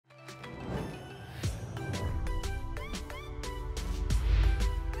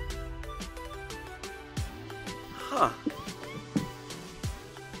Huh.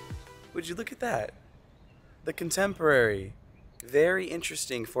 Would you look at that? The contemporary. Very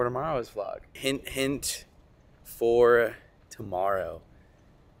interesting for tomorrow's vlog. Hint, hint for tomorrow.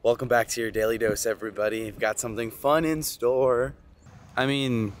 Welcome back to your Daily Dose, everybody. We've got something fun in store. I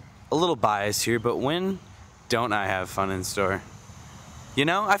mean, a little biased here, but when don't I have fun in store? You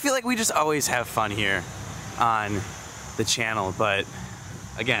know, I feel like we just always have fun here on the channel, but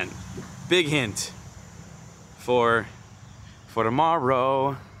again, big hint for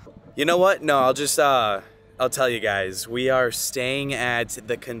tomorrow. You know what? No, I'll tell you guys. We are staying at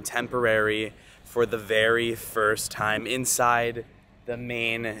the Contemporary for the very first time inside the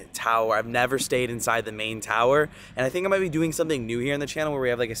main tower. I've never stayed inside the main tower, and I think I might be doing something new here on the channel where we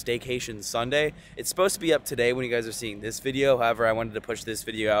have like a staycation Sunday. It's supposed to be up today when you guys are seeing this video. However, I wanted to push this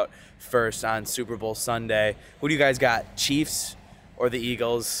video out first on Super Bowl Sunday. Who do you guys got? Chiefs or the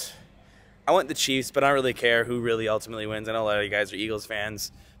Eagles? I want the Chiefs, but I don't really care who really ultimately wins. I know a lot of you guys are Eagles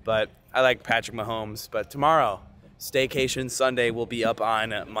fans, but I like Patrick Mahomes. But tomorrow, Staycation Sunday will be up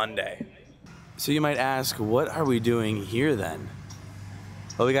on Monday. So you might ask, what are we doing here then?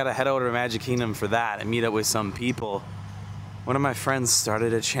 Well, we gotta head over to Magic Kingdom for that and meet up with some people. One of my friends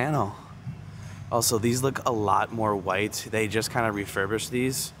started a channel. Also, these look a lot more white. They just kind of refurbished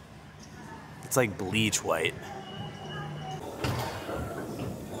these. It's like bleach white.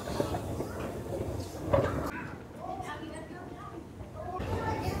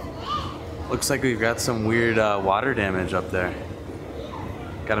 Looks like we've got some weird water damage up there.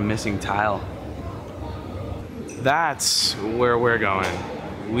 Got a missing tile. That's where we're going.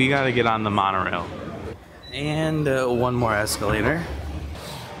 We gotta get on the monorail. And one more escalator.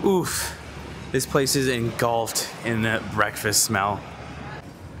 Oof. This place is engulfed in the breakfast smell.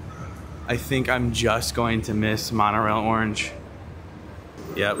 I think I'm just going to miss Monorail Orange.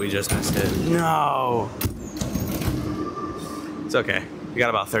 Yeah, we just missed it. No! It's okay. We got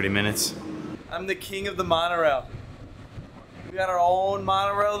about 30 minutes. I'm the king of the monorail. We got our own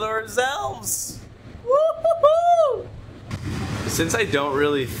monorail to ourselves. Woo-hoo-hoo! Since I don't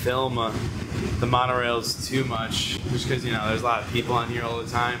really film the monorails too much, just because, you know, there's a lot of people on here all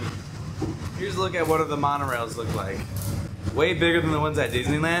the time, here's a look at what the monorails look like. Way bigger than the ones at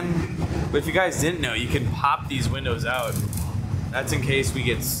Disneyland. But if you guys didn't know, you can pop these windows out. That's in case we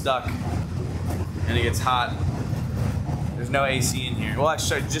get stuck and it gets hot. There's no AC in here. Well,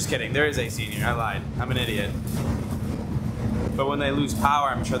 actually, just kidding. There is AC in here. I lied. I'm an idiot. But when they lose power,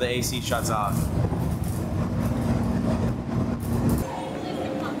 I'm sure the AC shuts off.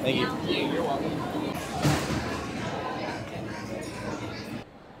 Thank you. You're welcome.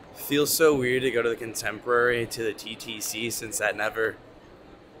 Feels so weird to go to the Contemporary to the TTC since that never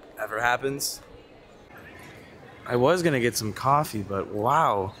happens. I was gonna get some coffee, but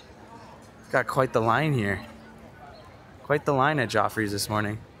wow, got quite the line here. Quite the line at Joffrey's this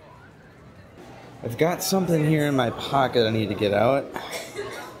morning. I've got something here in my pocket I need to get out.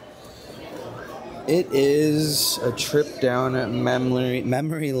 It is a trip down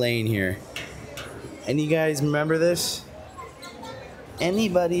memory lane here. Any guys remember this?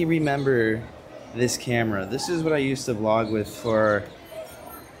 Anybody remember this camera? This is what I used to vlog with for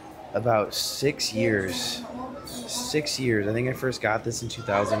about 6 years. 6 years. I think I first got this in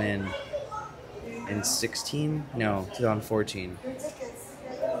 2016? No, 2014.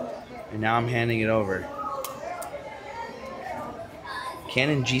 And now I'm handing it over.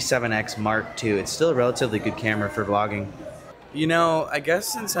 Canon G7X Mark II. It's still a relatively good camera for vlogging. You know, I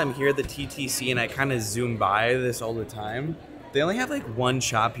guess since I'm here at the TTC and I kind of zoom by this all the time, they only have like one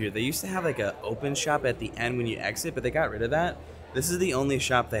shop here. They used to have like an open shop at the end when you exit, but they got rid of that. This is the only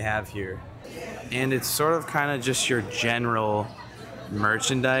shop they have here. And it's sort of kind of just your general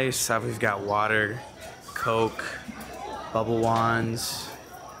merchandise. So we've got water, Coke, bubble wands,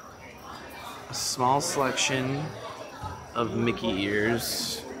 a small selection of Mickey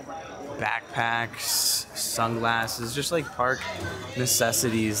ears, backpacks, sunglasses, just like park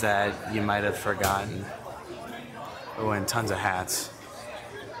necessities that you might have forgotten. Oh, and tons of hats.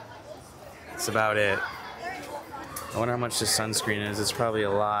 That's about it. I wonder how much this sunscreen is. It's probably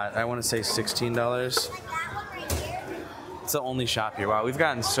a lot. I want to say $16. It's the only shop here. Wow, we've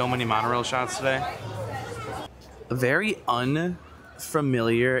gotten so many monorail shots today. A very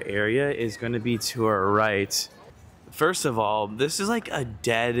unfamiliar area is going to be to our right. First of all, this is like a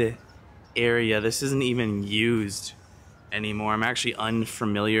dead area. This isn't even used anymore. I'm actually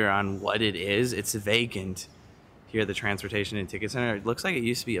unfamiliar on what it is. It's vacant here at the Transportation and Ticket Center. It looks like it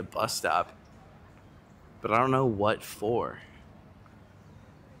used to be a bus stop, but I don't know what for.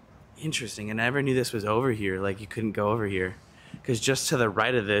 Interesting. I never knew this was over here. Like, you couldn't go over here, because just to the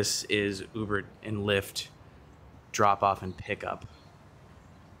right of this is Uber and Lyft. drop off and pick up.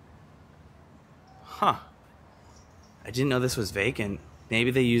 Huh. I didn't know this was vacant.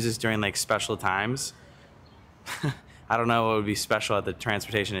 Maybe they use this during like special times. I don't know what would be special at the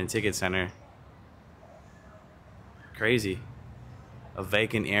Transportation and Ticket Center. Crazy. A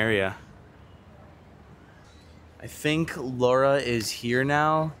vacant area. I think Laura is here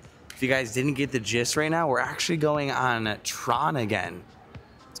now. If you guys didn't get the gist right now, we're actually going on Tron again.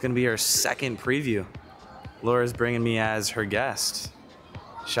 It's gonna be our second preview. Laura's bringing me as her guest.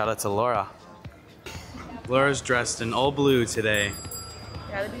 Shout out to Laura. Laura's dressed in all blue today.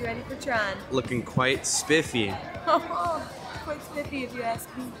 Gotta be ready for Tron. Looking quite spiffy. Quite spiffy if you ask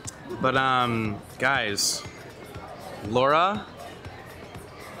me. But guys, Laura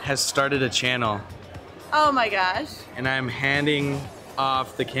has started a channel. Oh my gosh. And I'm handing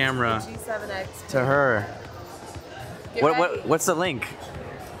off the camera G7X to her. What's the link?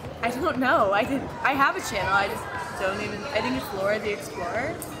 I don't know. I have a channel. I just don't even. I think it's Laura the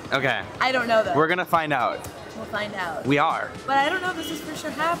Explorer. Okay. I don't know though. We're gonna find out. We'll find out. We are. But I don't know if this is for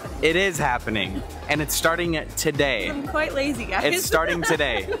sure happening. It is happening, and it's starting today. I'm quite lazy, guys. It's starting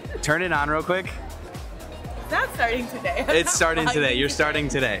today. Turn it on real quick. It's not starting today. It's starting today. You're starting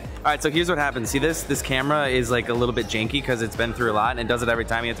today. All right, so here's what happens. See this camera is like a little bit janky because it's been through a lot and it does it every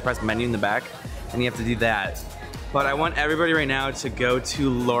time. You have to press menu in the back and you have to do that. But I want everybody right now to go to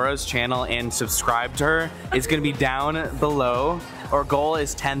Laura's channel and subscribe to her. It's gonna be down below. Our goal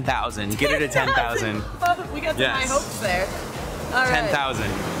is 10,000. Get her to 10,000. Oh, we got some high hopes there. All right.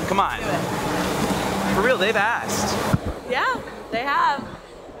 10,000. Come on. For real, they've asked. Yeah, they have.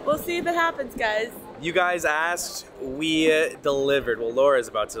 We'll see if it happens, guys. You guys asked, we delivered. Well, Laura's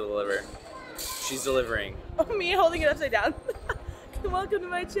about to deliver. She's delivering. Oh, me holding it upside down. Welcome to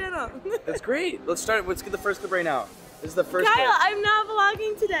my channel. That's great. Let's start. Let's get the first clip right now. This is the first Kyle, clip. I'm not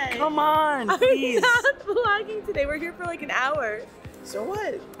vlogging today. Come on, please. I'm not vlogging today. We're here for like an hour. So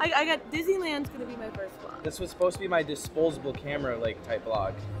what? I got Disneyland's gonna be my first vlog. This was supposed to be my disposable camera like type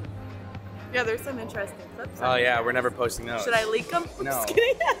vlog. Yeah, there's some interesting clips. Oh yeah, we're never posting those. Should I leak them? I'm No. just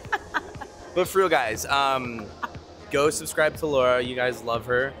kidding. But for real, guys, go subscribe to Laura. You guys love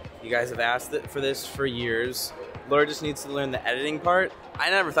her. You guys have asked for this for years. Laura just needs to learn the editing part. I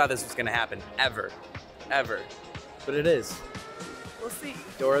never thought this was gonna happen, ever. But it is. We'll see.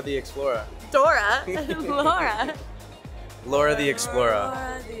 Dora the Explorer. Dora? Laura. Laura the Explorer.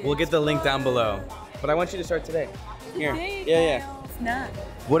 Laura the We'll get the link down below. But I want you to start today. Here. Yeah. It's not.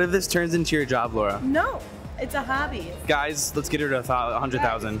 What if this turns into your job, Laura? No, it's a hobby. Guys, let's get her to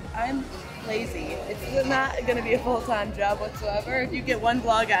 100,000. I'm lazy. It's not going to be a full-time job whatsoever. If you get one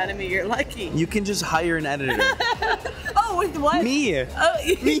vlog out of me, you're lucky. You can just hire an editor. Oh, with what? Me. Oh,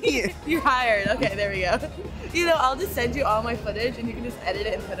 Me. You're hired. Okay, there we go. You know, I'll just send you all my footage and you can just edit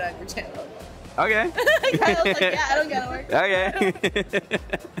it and put it on your channel. Okay. Kyle's like, yeah, I don't gotta work. Okay.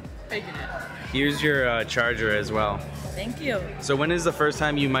 Faking it. Here's your charger as well. Thank you. So when is the first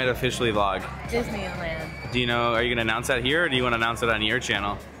time you might officially vlog? Disneyland. Do you know, are you gonna announce that here or do you want to announce it on your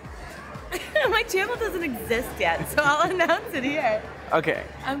channel? My channel doesn't exist yet, so I'll announce it here. Okay.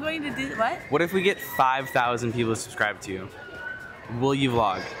 I'm going to do, what? What if we get 5,000 people subscribed to you? Will you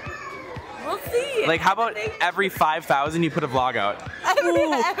vlog? We'll see. Like how about every 5,000 you put a vlog out?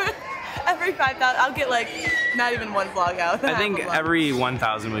 Every 5,000, I'll get like, not even one vlog out. I think every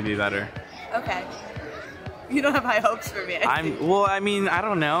 1,000 would be better. Okay. You don't have high hopes for me. Well, I mean, I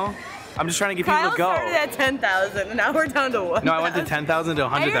don't know. I'm just trying to get people to go. Kyle started at 10,000 and now we're down to 1,000. No, I went to 10,000 to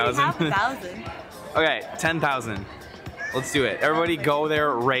 100,000. I already have 1,000. Okay, 10,000. Let's do it. Everybody go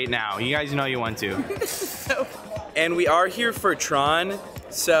there right now. You guys know you want to. And we are here for Tron.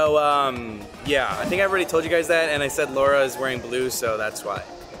 So, yeah, I think I already told you guys that, and I said Laura is wearing blue, so that's why.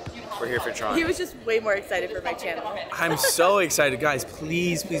 We're here for Tron. He was just way more excited for my channel. I'm so excited. Guys,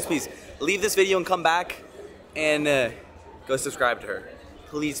 please, please, please, leave this video and come back and go subscribe to her.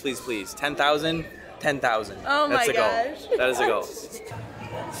 Please, please, please. 10,000? 10,000. Oh my gosh. That's the goal. That is the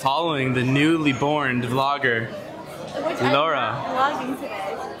goal. Following the newly born vlogger, Laura. I'm vlogging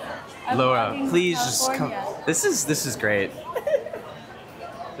today. Laura, please just come. This is great.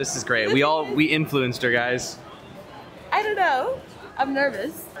 This is great. We influenced her, guys. I don't know. I'm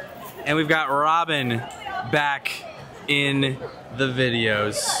nervous. And we've got Robin back in the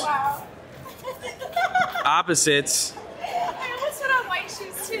videos. Wow. Opposites. I almost put on white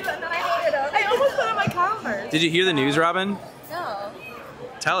shoes too, and then I hated them. I almost put on my Converse. Did you hear the news, Robin? No.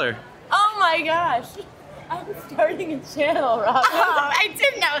 Tell her. Oh my gosh. I'm starting a channel, Robin. Oh, I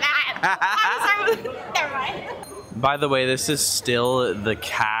didn't know that. Never mind. By the way, this is still the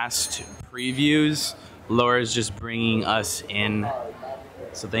cast previews. Laura's just bringing us in.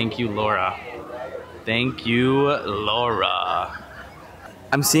 So thank you, Laura. Thank you, Laura.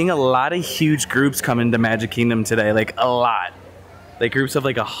 I'm seeing a lot of huge groups come into Magic Kingdom today, like a lot. Like groups of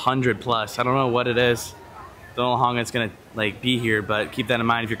like 100 plus. I don't know what it is. Don't know how long it's gonna like be here, but keep that in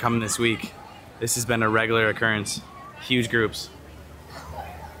mind if you're coming this week. This has been a regular occurrence. Huge groups.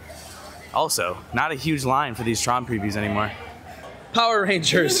 Also, not a huge line for these Tron previews anymore. Power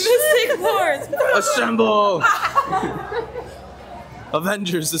Rangers! Mystic Force! Assemble!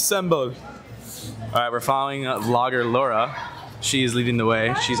 Avengers, assemble! Alright, we're following vlogger Laura. She is leading the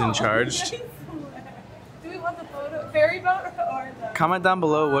way. She's in charge. Do we want the photo ferry boat or the... Comment down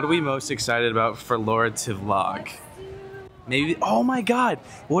below, what are we most excited about for Laura to vlog? Maybe, oh my god,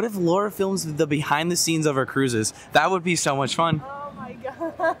 what if Laura films the behind the scenes of her cruises? That would be so much fun. Oh my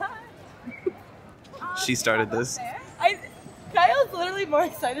god. She started this. Kyle's literally more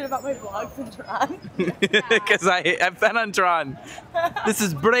excited about my vlogs than Tron. Because I've been on Tron. This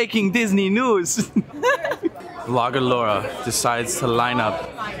is breaking Disney news. Vlogger Laura decides to line up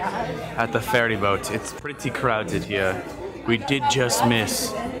at the ferry boat. It's pretty crowded here. We did just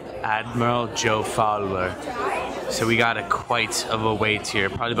miss Admiral Joe Fowler. So we got quite of a wait here.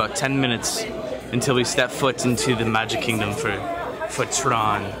 Probably about 10 minutes until we step foot into the Magic Kingdom for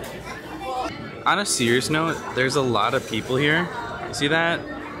Tron. On a serious note, there's a lot of people here. You see that?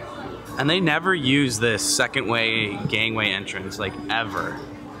 And they never use this second way gangway entrance, like ever.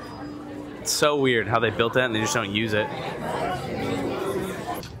 It's so weird how they built that and they just don't use it.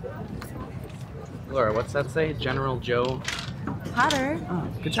 Laura, what's that say? General Joe Potter. Oh,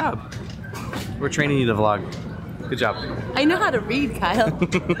 good job. We're training you to vlog. Good job. I know how to read, Kyle.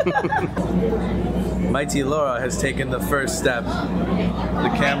 Mighty Laura has taken the first step.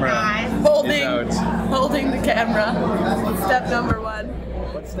 The camera is out. Holding the camera. Step number 1.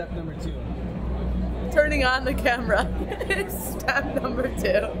 What's step number 2? Turning on the camera. Step number 2.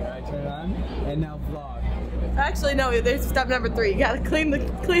 Alright, turn it on. And now vlog. Actually, no, there's step number 3. You gotta clean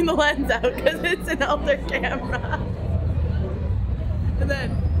the lens out because it's an older camera. And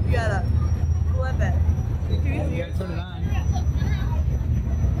then you gotta flip it. You gotta turn it on.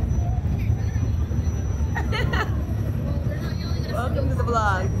 Welcome to the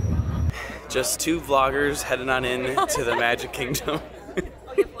vlog. Just 2 vloggers heading on in to the Magic Kingdom.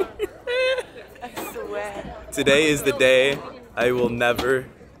 I swear. Today is the day I will never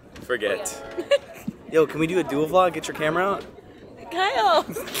forget. Yo, can we do a dual vlog? Get your camera out. Kyle!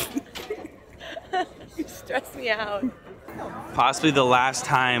 You stress me out. Possibly the last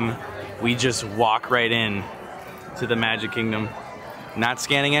time we just walk right in to the Magic Kingdom. Not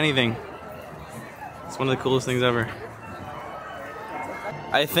scanning anything. It's one of the coolest things ever.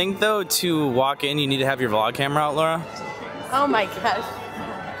 I think though to walk in you need to have your vlog camera out, Laura. Oh my gosh.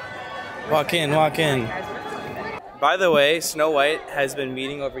 Walk in, walk in. By the way, Snow White has been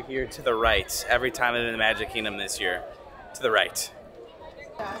meeting over here to the right every time I'm in the Magic Kingdom this year. To the right.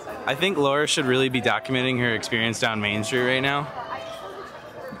 I think Laura should really be documenting her experience down Main Street right now.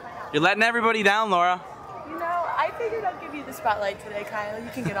 You're letting everybody down, Laura. You know, I figured I'd give you the spotlight today, Kyle. You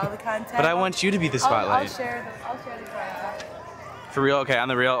can get all the content. But I want you to be the spotlight. I'll share the content. For real, okay, on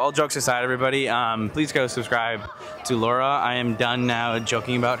the real, all jokes aside, everybody, please go subscribe to Laura. I am done now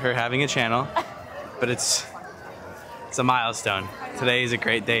joking about her having a channel, but it's a milestone. Today is a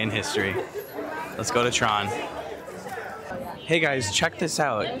great day in history. Let's go to Tron. Hey guys, check this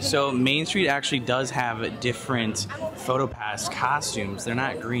out. So Main Street actually does have different PhotoPass costumes. They're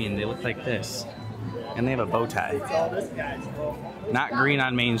not green, they look like this. And they have a bow tie. Not green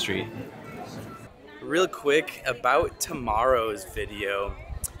on Main Street. Real quick about tomorrow's video.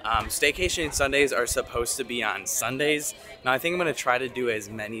 Staycation Sundays are supposed to be on Sundays. Now I think I'm going to try to do as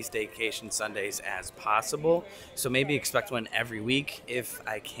many Staycation Sundays as possible. So maybe expect one every week if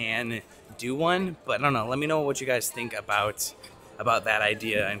I can do one. But I don't know, let me know what you guys think about that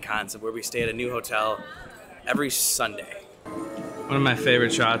idea and concept where we stay at a new hotel every Sunday. One of my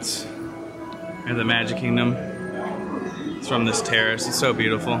favorite shots in the Magic Kingdom is from this terrace. It's so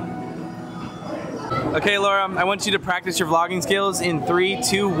beautiful. Okay, Laura, I want you to practice your vlogging skills in 3,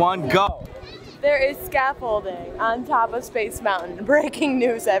 2, 1, go! There is scaffolding on top of Space Mountain. Breaking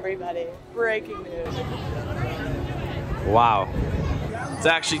news, everybody. Breaking news. Wow. It's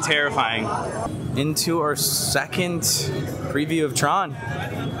actually terrifying. Into our second preview of Tron.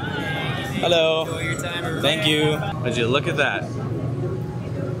 Hello. Enjoy your time, everybody. Thank you. Would you look at that?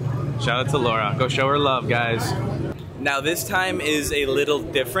 Shout out to Laura. Go show her love, guys. Now this time is a little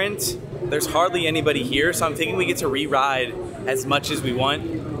different. There's hardly anybody here, so I'm thinking we get to re-ride as much as we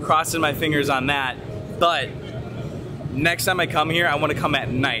want. Crossing my fingers on that. But next time I come here, I want to come at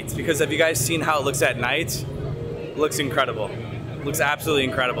night, because have you guys seen how it looks at night? It looks incredible. Looks absolutely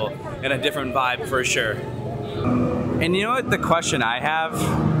incredible and a different vibe for sure. And you know what the question I have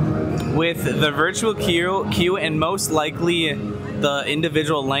with the virtual queue and most likely the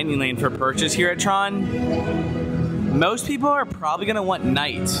individual lightning lane for purchase here at Tron, most people are probably gonna want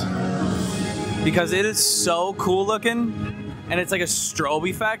night because it is so cool looking and it's like a strobe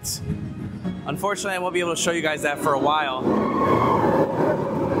effect. Unfortunately, I won't be able to show you guys that for a while,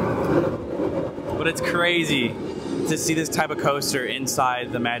 but it's crazy to see this type of coaster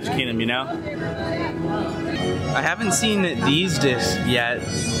inside the Magic Kingdom, you know? I haven't seen these discs yet.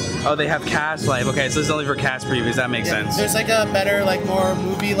 Oh, they have cast life. Okay, so this is only for cast previews. That makes sense. There's like a better, like more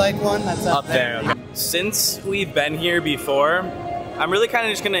movie-like one that's up there. Okay. Since we've been here before, I'm really kind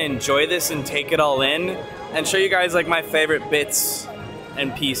of just gonna enjoy this and take it all in and show you guys like my favorite bits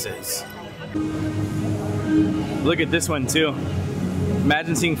and pieces. Look at this one too.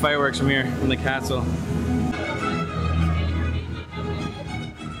 Imagine seeing fireworks from here in the castle.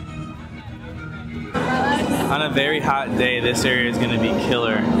 On a very hot day, this area is going to be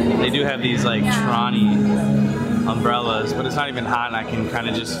killer. They do have these like Tron-y umbrellas, but it's not even hot and I can kind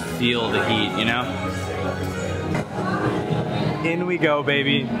of just feel the heat, you know? In we go,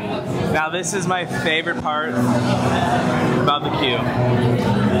 baby. Now this is my favorite part about the queue.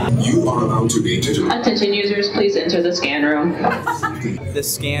 You are about to be digital. Attention users, please enter the scan room. The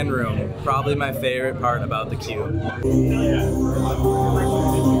scan room, probably my favorite part about the queue.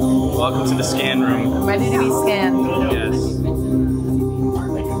 Welcome to the scan room. I'm ready to be scanned. Yes.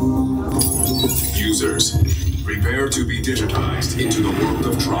 Users, prepare to be digitized into the world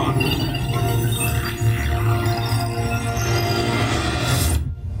of Tron.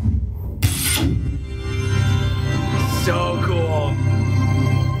 So cool.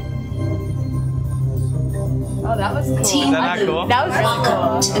 Oh, that was cool. Is that not cool? That was really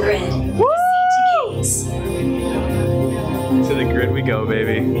cool. To the grid. Woo! To the grid we go,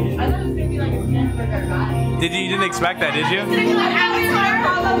 baby. You didn't expect that, did you?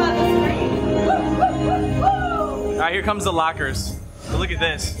 Alright, here comes the lockers. So look at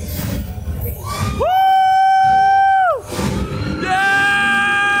this. Woo!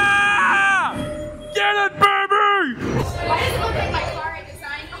 Yeah! Get it, baby! Why does it look like my car I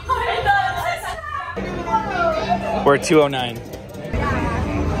designed? We're at 209.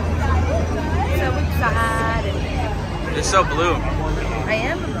 So excited. It's so blue. I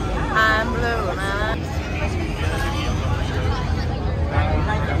am blue. I'm blue.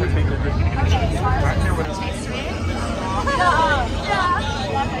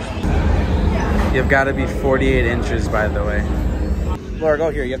 You've got to be 48 inches, by the way. Laura, go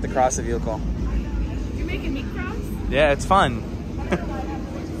here. You have to cross the vehicle. You're making me cross? Yeah, it's fun.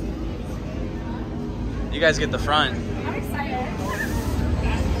 You guys get the front. I'm excited.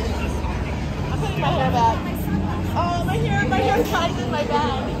 I'm putting my hair back. Oh, my hair ties in my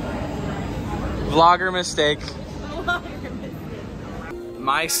bag. Vlogger mistake.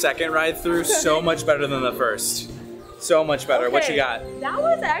 My second ride through, so much better than the first. So much better. Okay, what you got? That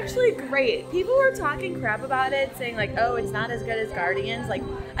was actually great. People were talking crap about it, saying like, oh, it's not as good as Guardians. Like,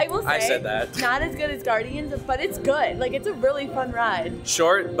 I will say, I said that. Not as good as Guardians, but it's good. Like, it's a really fun ride.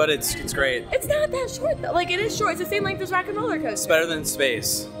 Short, but it's great. It's not that short though. Like, it is short. It's the same length as Rock and Roller Coaster. It's better than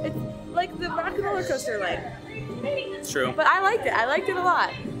Space. It's like the Rock and Roller Coaster length. It's true. But I liked it. I liked it a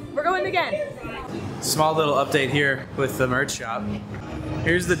lot. We're going again. Small little update here with the merch shop.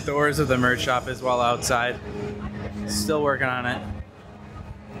 Here's the doors of the merch shop as well outside. Still working on it.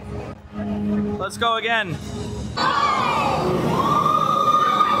 Let's go again.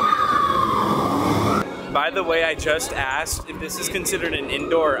 By the way, I just asked if this is considered an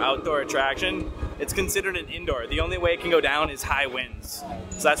indoor or outdoor attraction. It's considered an indoor. The only way it can go down is high winds.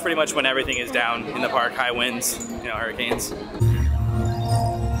 So that's pretty much when everything is down in the park, high winds, you know, hurricanes.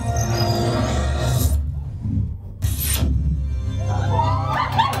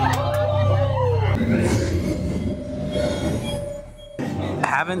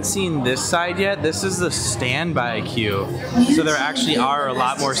 Haven't seen this side yet. This is the standby queue. So there actually are a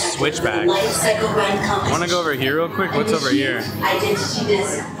lot more switchbacks. I want to go over here real quick. What's over here?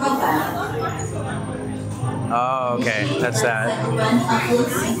 Oh, okay. That's that.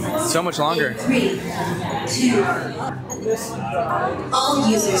 So much longer. 3, 2. All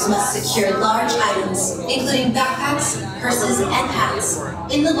users must secure large items, including backpacks, purses, and hats,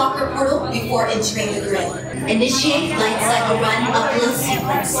 in the locker portal before entering the grid. Initiate light cycle run upload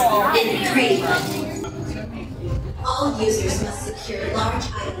sequence in 3. All users must secure large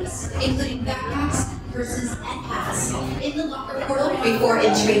items, including backpacks, purses, and hats, in the locker portal before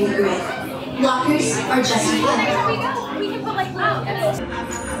entering the grid. Lockers are just There we go. We can put like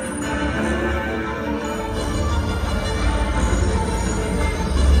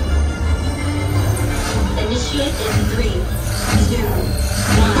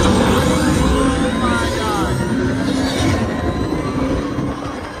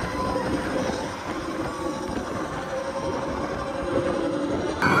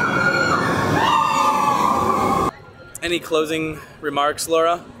Any closing remarks,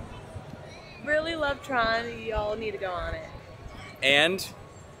 Laura? Really love Tron. Y'all need to go on it. And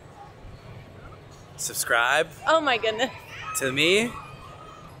subscribe Oh my goodness. to me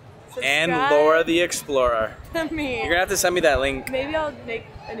Subscribe and Laura the Explorer. to me. You're gonna have to send me that link. Maybe I'll make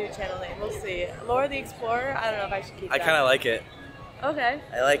a new channel name. We'll see. Laura the Explorer. I don't know if I should keep I that. kind of like it. Okay.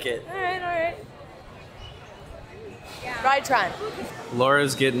 I like it. All right. All right. Ride Tron.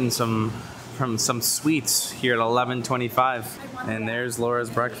 Laura's getting some sweets here at 11:25, and there's Laura's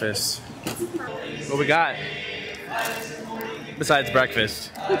breakfast. What we got besides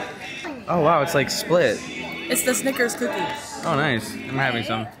breakfast? Oh wow, it's like split. It's the Snickers cookie. Oh nice. I'm having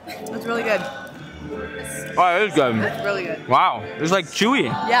some. It's really good. Oh, it is good. It's really good. Wow, it's like chewy.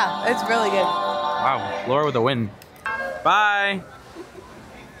 Yeah, it's really good. Wow, Laura with a win. Bye.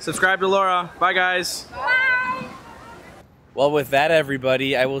 Subscribe to Laura. Bye guys. Bye. Well, with that,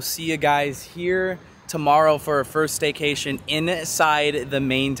 everybody, I will see you guys here tomorrow for our first staycation inside the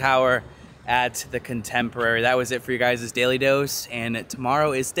main tower at the Contemporary. That was it for you guys' Daily Dose, and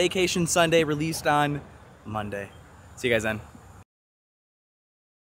tomorrow is Staycation Sunday, released on Monday. See you guys then.